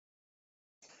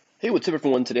Hey, what's up,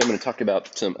 everyone? Today I'm going to talk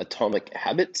about some atomic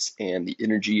habits and the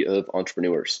energy of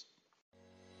entrepreneurs.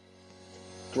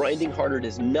 Grinding harder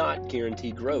does not guarantee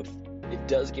growth. It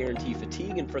does guarantee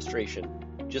fatigue and frustration,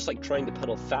 just like trying to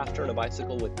pedal faster on a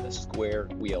bicycle with a square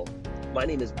wheel. My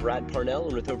name is Brad Parnell,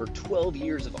 and with over 12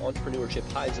 years of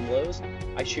entrepreneurship highs and lows,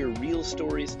 I share real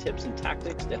stories, tips, and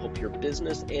tactics to help your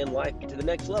business and life get to the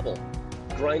next level.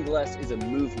 Grind Less is a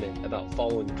movement about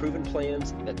following proven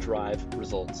plans that drive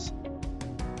results.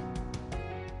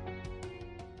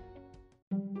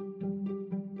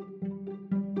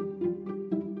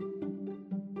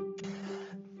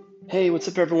 Hey, what's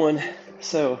up, everyone?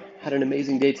 So, had an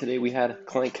amazing day today. We had a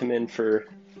client come in for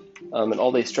an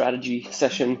all-day strategy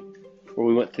session where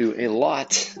we went through a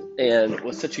lot, and it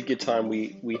was such a good time.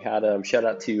 We had shout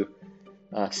out to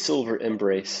Silver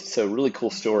Embrace. So, really cool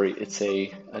story. It's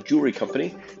a jewelry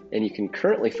company, and you can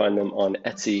currently find them on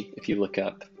Etsy if you look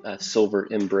up Silver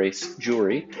Embrace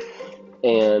Jewelry,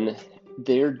 and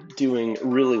they're doing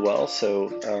really well. So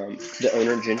the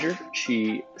owner, Ginger,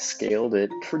 she scaled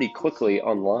it pretty quickly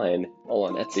online, all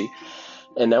on Etsy.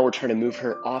 And now we're trying to move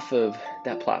her off of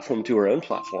that platform to her own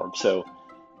platform. So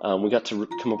we got to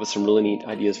come up with some really neat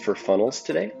ideas for funnels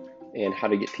today and how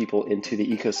to get people into the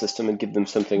ecosystem and give them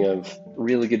something of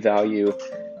really good value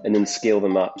and then scale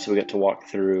them up. So we got to walk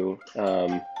through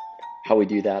how we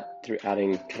do that through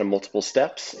adding kind of multiple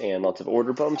steps and lots of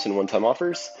order bumps and one-time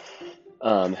offers.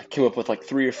 Came up with like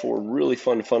 3 or 4 really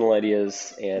fun funnel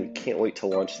ideas and can't wait to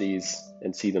launch these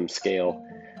and see them scale.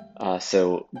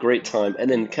 So great time. And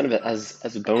then kind of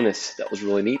as a bonus, that was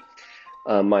really neat.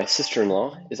 My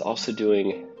sister-in-law is also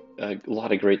doing a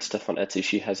lot of great stuff on Etsy.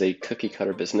 She has a cookie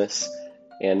cutter business,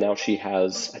 and now she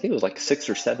has, I think it was like 6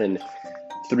 or 7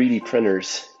 3D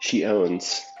printers she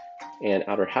owns. And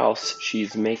at her house,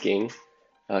 she's making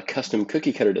custom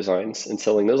cookie cutter designs and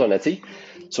selling those on Etsy.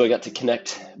 So I got to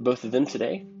connect both of them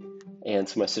today. And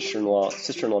so my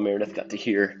sister-in-law Meredith got to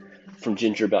hear from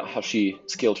Ginger about how she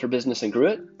scaled her business and grew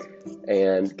it,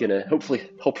 and gonna hopefully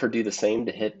help her do the same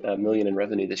to hit $1 million in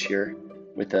revenue this year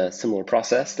with a similar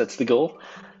process. That's the goal.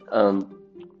 But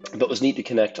it was neat to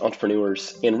connect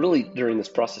entrepreneurs, and really during this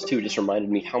process too, it just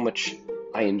reminded me how much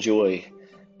I enjoy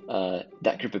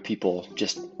that group of people,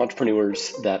 just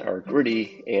entrepreneurs that are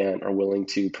gritty and are willing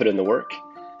to put in the work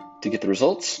to get the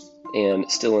results,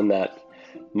 and still in that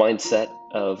mindset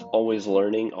of always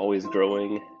learning, always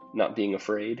growing, not being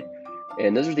afraid.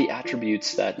 And those are the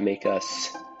attributes that make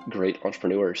us great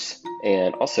entrepreneurs,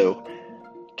 and also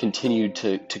continue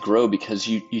to grow because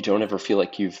you don't ever feel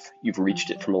like you've reached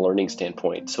it from a learning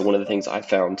standpoint. So one of the things I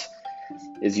found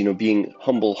is, being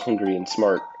humble, hungry, and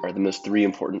smart are the most 3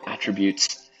 important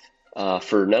attributes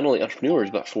for not only entrepreneurs,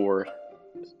 but for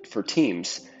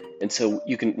teams. And so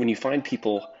when you find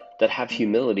people that have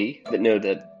humility, that know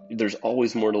that there's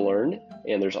always more to learn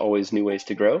and there's always new ways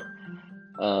to grow,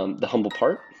 the humble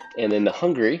part, and then the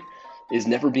hungry is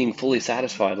never being fully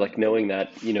satisfied, like knowing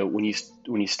that, when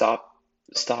you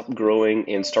stop growing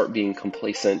and start being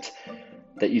complacent,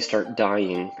 that you start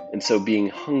dying. And so being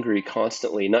hungry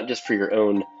constantly, not just for your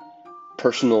own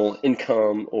personal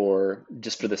income or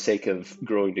just for the sake of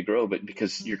growing to grow, but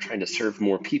because you're trying to serve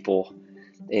more people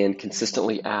and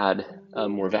consistently add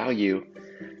more value,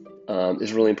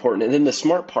 is really important. And then the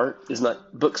smart part is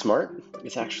not book smart,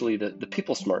 it's actually the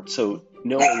people smart. So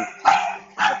knowing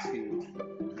how to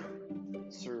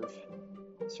serve,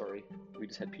 sorry, we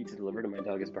just had pizza delivered and my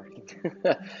dog is barking.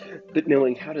 But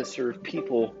knowing how to serve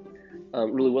people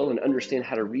really well and understand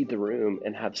how to read the room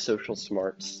and have social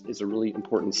smarts is a really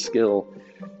important skill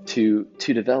to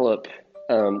develop.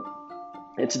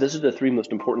 And so those are the 3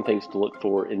 most important things to look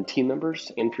for in team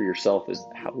members and for yourself: is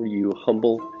how are you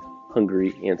humble,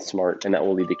 hungry, and smart, and that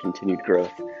will lead to continued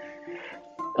growth.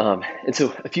 And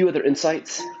so a few other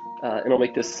insights, and I'll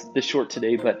make this short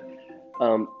today, but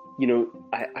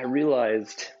I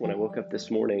realized when I woke up this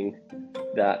morning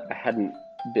that I hadn't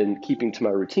been keeping to my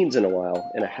routines in a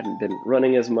while, and I hadn't been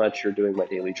running as much or doing my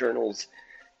daily journals,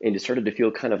 and just started to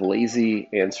feel kind of lazy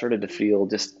and started to feel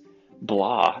just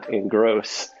blah and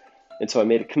gross. And so I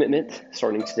made a commitment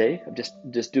starting today of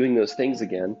just doing those things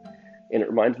again. And it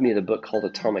reminds me of the book called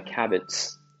Atomic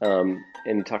Habits. And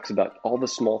it talks about all the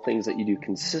small things that you do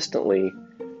consistently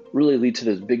really lead to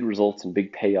those big results and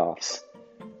big payoffs.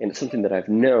 And it's something that I've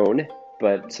known,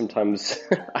 but sometimes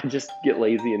I just get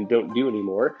lazy and don't do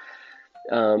anymore.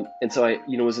 And so I,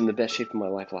 was in the best shape of my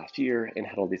life last year and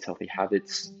had all these healthy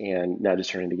habits, and now just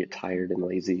starting to get tired and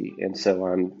lazy. And so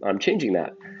I'm changing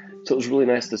that. So it was really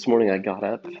nice this morning. I got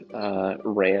up,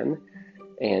 ran,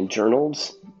 and journaled,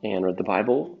 and read the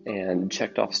Bible, and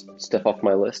checked off stuff off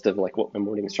my list of like what my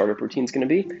morning startup routine is going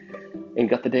to be, and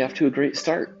got the day off to a great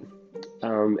start.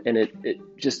 And it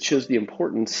just shows the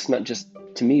importance, not just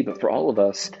to me, but for all of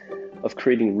us, of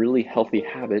creating really healthy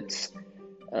habits.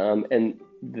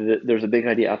 There's a big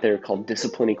idea out there called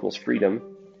discipline equals freedom.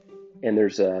 And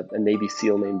there's a Navy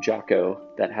SEAL named Jocko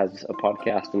that has a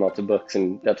podcast and lots of books,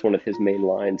 and that's one of his main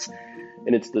lines.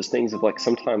 And it's those things of like,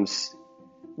 sometimes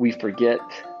we forget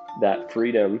that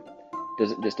freedom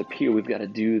doesn't just appear. We've got to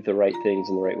do the right things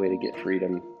in the right way to get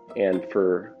freedom. And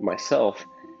for myself,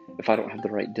 if I don't have the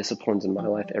right disciplines in my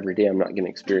life every day, I'm not going to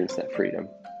experience that freedom.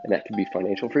 And that could be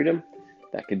financial freedom.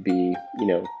 That could be,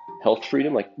 health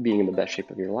freedom, like being in the best shape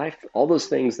of your life. All those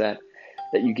things that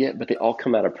you get, but they all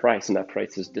come at a price, and that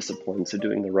price is discipline. So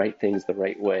doing the right things the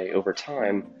right way over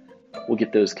time will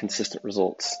get those consistent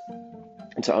results.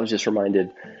 And so I was just reminded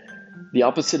the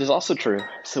opposite is also true.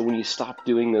 So when you stop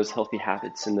doing those healthy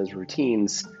habits and those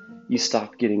routines, you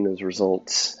stop getting those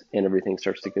results and everything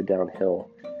starts to go downhill.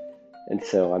 And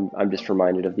so I'm just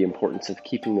reminded of the importance of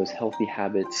keeping those healthy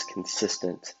habits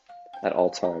consistent at all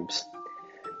times.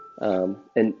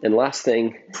 And last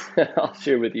thing I'll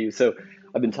share with you. So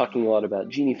I've been talking a lot about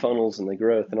Genie funnels and the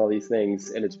growth and all these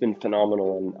things, and it's been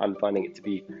phenomenal. And I'm finding it to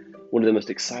be one of the most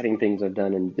exciting things I've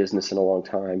done in business in a long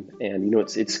time. And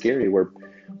it's scary.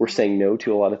 We're saying no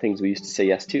to a lot of things we used to say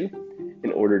yes to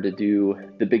in order to do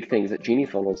the big things at Genie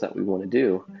funnels that we want to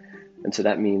do. And so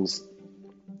that means,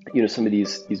 some of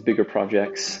these bigger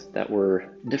projects that were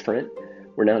different,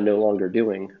 we're now no longer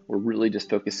doing. We're really just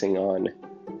focusing on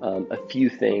a few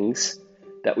things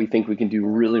that we think we can do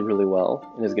really, really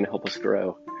well and is going to help us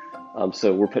grow.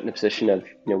 So we're put in a position of,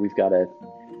 we've got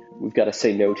to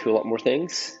say no to a lot more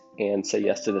things and say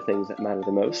yes to the things that matter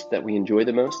the most, that we enjoy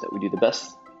the most, that we do the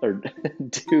best, or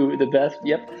do the best,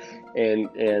 and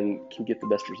can get the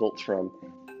best results from.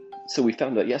 So we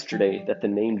found out yesterday that the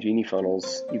name Genie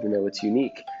Funnels, even though it's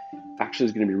unique, actually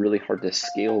is going to be really hard to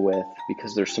scale with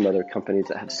because there's some other companies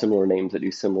that have similar names that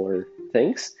do similar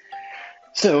things.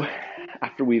 So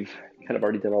after we've kind of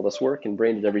already done all this work and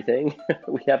branded everything,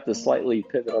 we have to slightly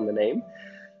pivot on the name,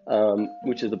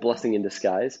 which is a blessing in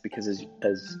disguise because as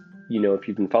if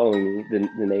you've been following me,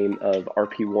 the name of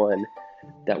RP1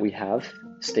 that we have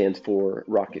stands for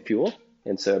rocket fuel.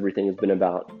 And so everything has been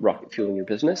about rocket fueling your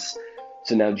business.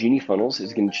 So now Genie Funnels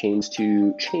is going to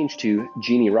change to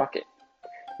Genie Rocket.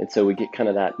 And so we get kind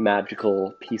of that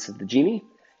magical piece of the Genie,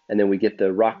 and then we get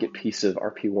the rocket piece of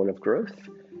RP1 of growth.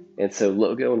 And so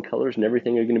logo and colors and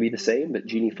everything are going to be the same, but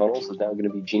Genie Funnels is now going to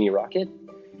be Genie Rocket.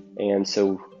 And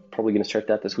so probably going to start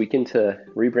that this weekend to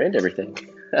rebrand everything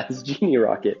as Genie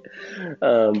Rocket.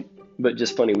 But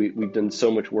just funny, we've done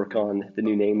so much work on the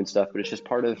new name and stuff, but it's just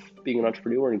part of being an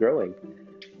entrepreneur and growing,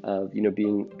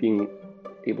 being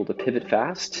able to pivot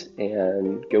fast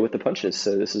and go with the punches.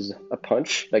 So this is a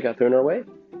punch that got thrown our way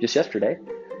just yesterday.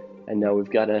 And now we've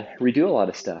got to redo a lot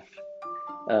of stuff,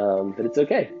 but it's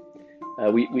okay.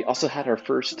 We also had our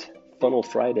first Funnel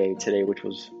Friday today, which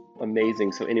was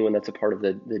amazing. So anyone that's a part of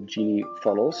the Genie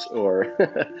Funnels or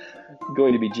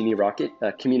going to be Genie Rocket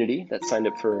community that signed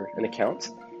up for an account,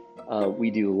 we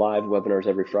do live webinars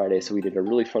every Friday. So we did a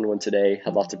really fun one today,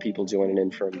 had lots of people joining in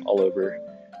from all over.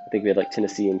 I think we had like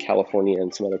Tennessee and California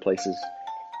and some other places.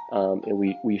 And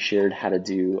we shared how to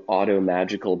do auto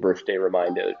magical birthday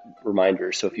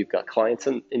reminders. So if you've got clients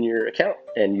in your account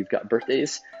and you've got birth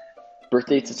dates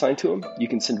assigned to them, you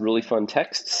can send really fun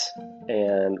texts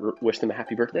and wish them a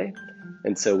happy birthday.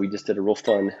 And so we just did a real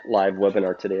fun live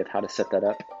webinar today of how to set that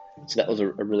up. So that was a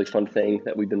really fun thing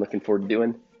that we've been looking forward to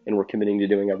doing, and we're committing to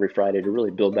doing every Friday to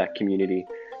really build that community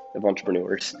of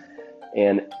entrepreneurs.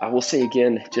 And I will say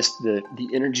again, just the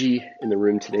energy in the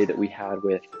room today that we had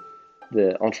with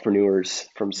the entrepreneurs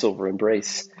from Silver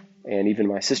Embrace, and even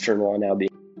my sister-in-law now being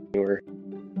an entrepreneur.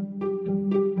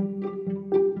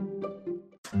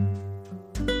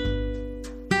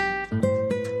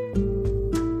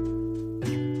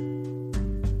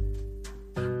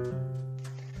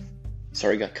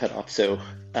 Sorry, got cut off. So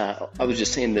I was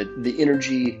just saying that the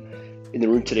energy in the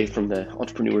room today from the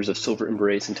entrepreneurs of Silver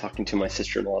Embrace and talking to my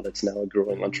sister-in-law that's now a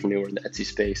growing entrepreneur in the Etsy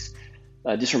space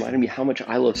just reminded me how much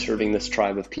I love serving this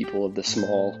tribe of people, of the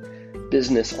small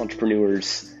business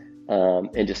entrepreneurs,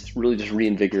 and just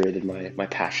reinvigorated my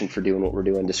passion for doing what we're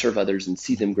doing, to serve others and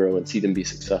see them grow and see them be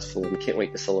successful. And can't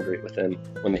wait to celebrate with them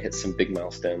when they hit some big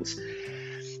milestones.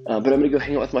 But I'm going to go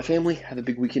hang out with my family, have a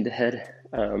big weekend ahead,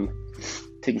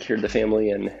 taking care of the family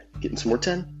and getting some work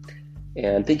done.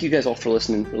 And thank you guys all for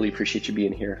listening. Really appreciate you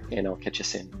being here, and I'll catch you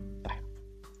soon. Bye.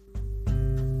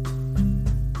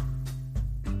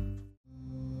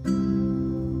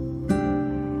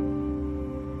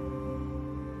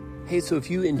 Hey, so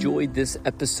if you enjoyed this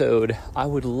episode, I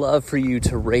would love for you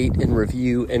to rate and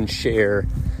review and share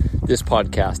this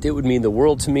podcast. It would mean the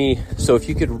world to me. So if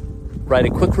you could write a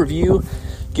quick review,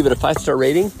 give it a 5-star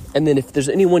rating, and then if there's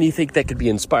anyone you think that could be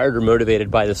inspired or motivated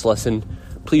by this lesson,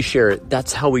 please share it.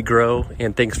 That's how we grow,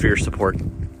 and thanks for your support.